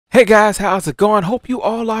Hey guys, how's it going? Hope you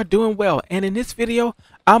all are doing well. And in this video,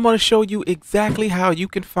 I'm going to show you exactly how you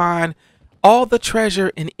can find all the treasure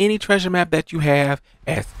in any treasure map that you have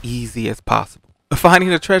as easy as possible. Finding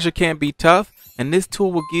the treasure can be tough, and this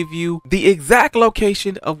tool will give you the exact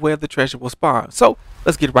location of where the treasure will spawn. So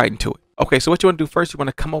let's get right into it. Okay, so what you want to do first, you want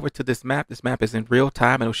to come over to this map. This map is in real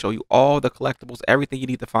time, and it'll show you all the collectibles. Everything you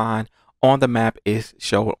need to find on the map is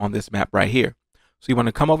shown on this map right here. So you want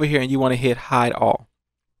to come over here and you want to hit hide all.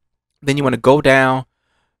 Then you want to go down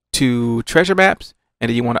to treasure maps, and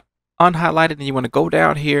then you want to unhighlight it, and you want to go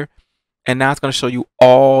down here, and now it's going to show you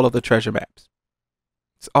all of the treasure maps.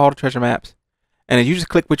 It's all the treasure maps, and then you just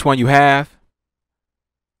click which one you have,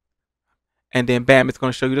 and then bam, it's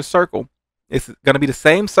going to show you the circle. It's going to be the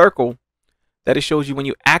same circle that it shows you when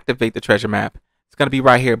you activate the treasure map. It's going to be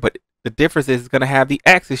right here, but the difference is it's going to have the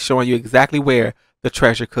axis showing you exactly where the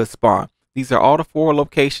treasure could spawn. These are all the 4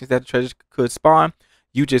 locations that the treasure could spawn.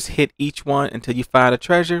 You just hit each one until you find a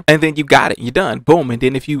treasure, and then you got it. You're done. Boom. And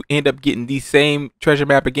then if you end up getting the same treasure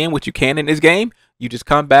map again, which you can in this game, you just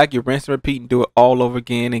come back, you rinse and repeat, and do it all over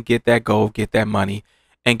again, and get that gold, get that money,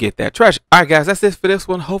 and get that treasure. All right, guys, that's it for this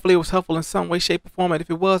one. Hopefully it was helpful in some way, shape, or form. And if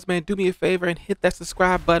it was, man, do me a favor and hit that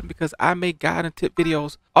subscribe button, because I make guide and tip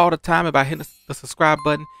videos all the time. And by hitting the subscribe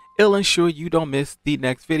button, it'll ensure you don't miss the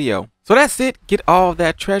next video. So that's it. Get all of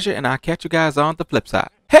that treasure, and I'll catch you guys on the flip side.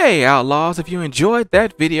 Hey Outlaws, if you enjoyed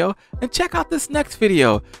that video, then check out this next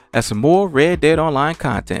video. That's some more Red Dead Online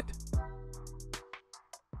content.